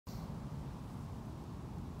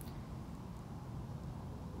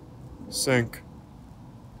sink.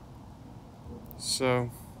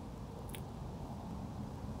 So,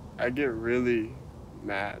 I get really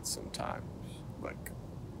mad sometimes. Like,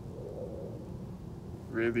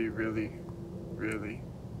 really, really, really,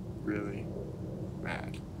 really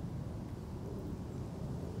mad.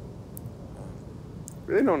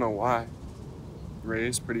 Really don't know why.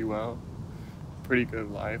 Raised pretty well. Pretty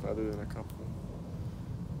good life, other than a couple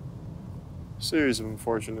series of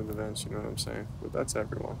unfortunate events, you know what I'm saying? But that's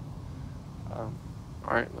everyone.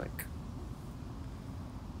 Alright, like,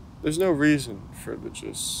 there's no reason for the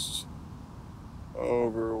just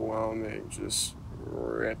overwhelming, just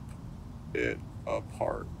rip it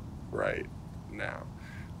apart right now.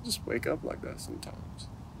 Just wake up like that sometimes.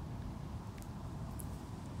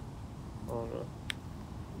 I don't know.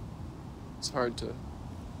 It's hard to.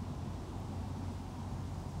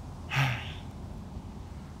 I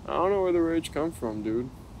don't know where the rage come from, dude.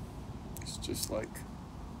 It's just like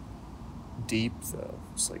deep, though.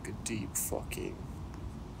 It's like a deep fucking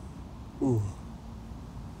ooh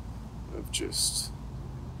of just,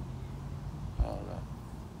 I don't know.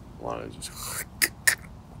 I want to just.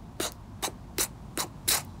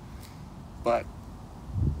 But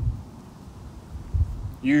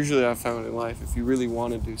usually I've found in life, if you really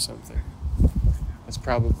want to do something, that's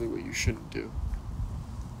probably what you shouldn't do.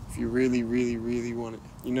 If you really, really, really want it,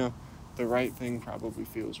 you know, the right thing probably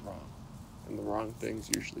feels wrong, and the wrong things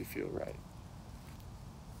usually feel right.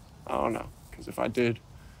 I don't know, because if I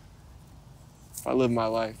lived my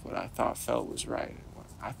life what I thought felt was right, and what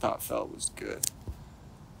I thought felt was good,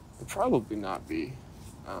 I'd probably not be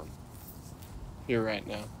here right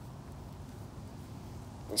now.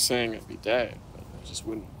 I'm saying I'd be dead, but I just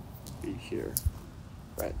wouldn't be here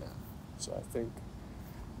right now. So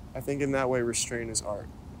I think in that way, restraint is art.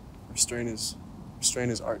 Restraint is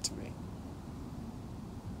art to me.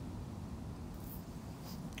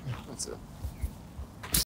 That's it.